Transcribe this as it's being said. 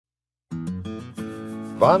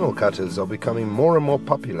Vinyl cutters are becoming more and more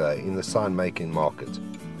popular in the sign-making market.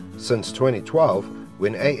 Since 2012,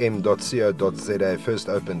 when am.co.za first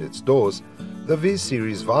opened its doors, the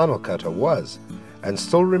V-Series vinyl cutter was, and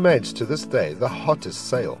still remains to this day, the hottest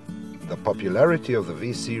sale. The popularity of the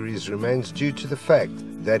V-Series remains due to the fact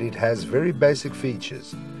that it has very basic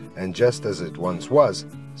features, and just as it once was,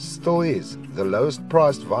 still is the lowest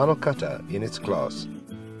priced vinyl cutter in its class.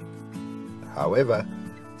 However,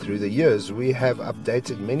 through the years we have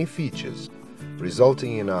updated many features,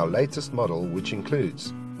 resulting in our latest model, which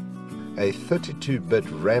includes a 32-bit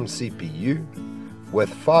RAM CPU with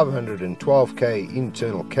 512K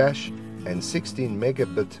internal cache and 16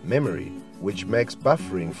 megabit memory, which makes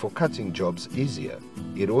buffering for cutting jobs easier.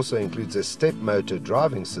 It also includes a step motor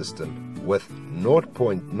driving system with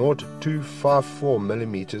 0.0254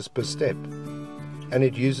 millimeters per step, and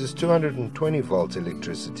it uses 220 volt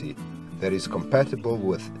electricity that is compatible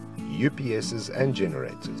with UPSs and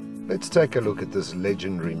generators. Let's take a look at this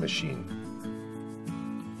legendary machine.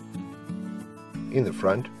 In the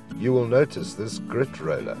front, you will notice this grit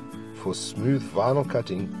roller for smooth vinyl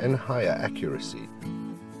cutting and higher accuracy.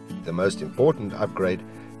 The most important upgrade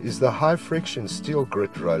is the high friction steel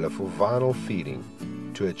grit roller for vinyl feeding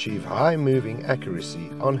to achieve high moving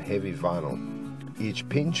accuracy on heavy vinyl. Each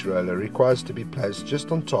pinch roller requires to be placed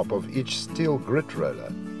just on top of each steel grit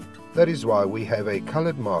roller. That is why we have a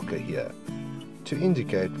colored marker here to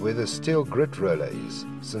indicate where the steel grit roller is,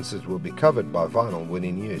 since it will be covered by vinyl when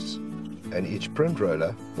in use. And each print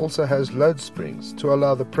roller also has load springs to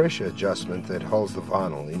allow the pressure adjustment that holds the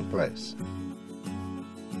vinyl in place.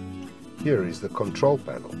 Here is the control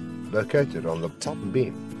panel, located on the top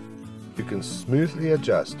beam. You can smoothly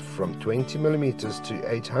adjust from 20 mm to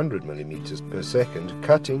 800 mm per second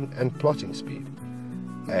cutting and plotting speed,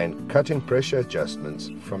 and cutting pressure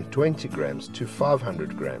adjustments from 20 grams to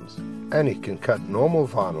 500 grams, and it can cut normal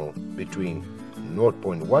vinyl between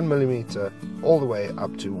 0.1 mm all the way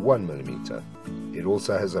up to 1 mm. It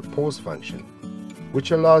also has a pause function,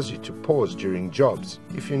 which allows you to pause during jobs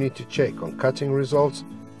if you need to check on cutting results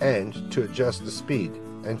and to adjust the speed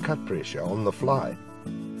and cut pressure on the fly.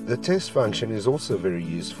 The test function is also very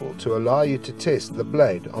useful to allow you to test the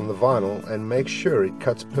blade on the vinyl and make sure it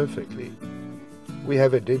cuts perfectly. We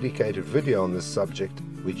have a dedicated video on this subject,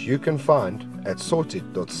 which you can find at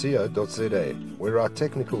sorted.co.za, where our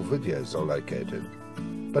technical videos are located.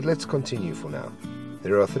 But let's continue for now.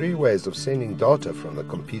 There are three ways of sending data from the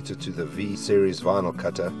computer to the V-Series vinyl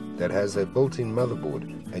cutter that has a built-in motherboard,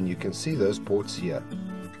 and you can see those ports here.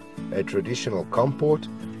 A traditional COM port,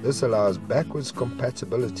 this allows backwards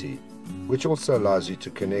compatibility, which also allows you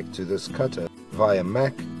to connect to this cutter via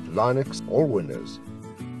Mac, Linux or Windows.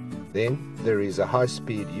 Then there is a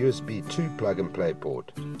high-speed USB 2 plug-and-play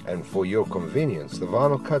port, and for your convenience the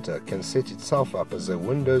vinyl cutter can set itself up as a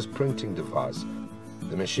Windows printing device.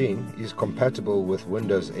 The machine is compatible with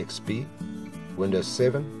Windows XP, Windows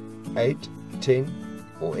 7, 8, 10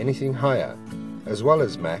 or anything higher, as well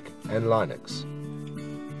as Mac and Linux.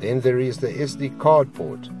 Then there is the SD card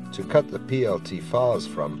port to cut the PLT files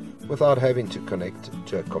from without having to connect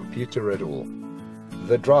to a computer at all.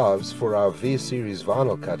 The drives for our V-Series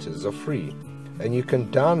vinyl cutters are free, and you can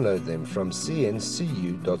download them from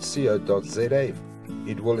cncu.co.za.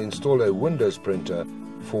 It will install a Windows printer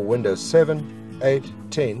for Windows 7, 8,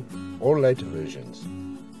 10 or later versions.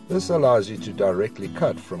 This allows you to directly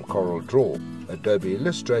cut from CorelDRAW, Adobe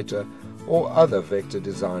Illustrator or other vector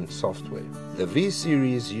design software. The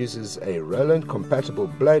V-Series uses a Roland-compatible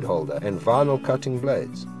blade holder and vinyl cutting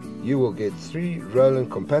blades. You will get 3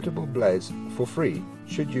 Roland-compatible blades for free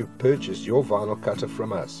should you purchase your vinyl cutter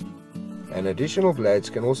from us. And additional blades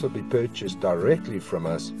can also be purchased directly from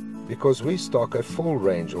us because we stock a full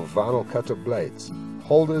range of vinyl cutter blades,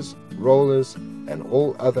 holders, rollers and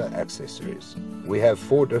all other accessories. We have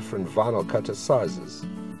 4 different vinyl cutter sizes: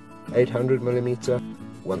 800mm,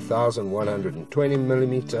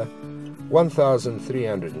 1120mm,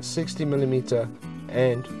 1360mm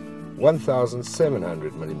and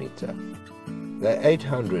 1700mm. The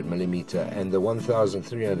 800mm and the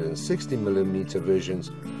 1360mm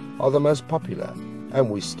versions are the most popular, and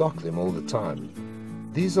we stock them all the time.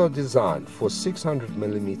 These are designed for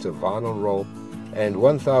 600mm vinyl roll and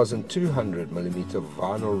 1200mm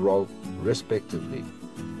vinyl roll respectively.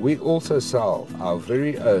 We also sell our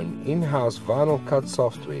very own in-house vinyl cut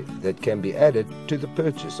software that can be added to the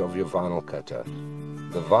purchase of your vinyl cutter.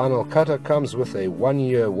 The vinyl cutter comes with a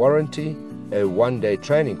 1-year warranty, a 1-day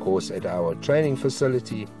training course at our training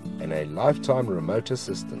facility and a lifetime remote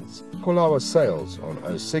assistance. Call our sales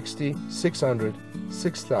on 060 600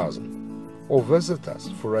 6000 or visit us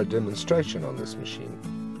for a demonstration on this machine.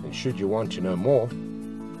 And should you want to know more,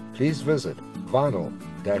 please visit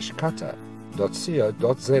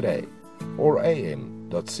vinyl-cutter.co.za or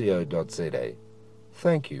am.co.za.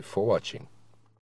 Thank you for watching.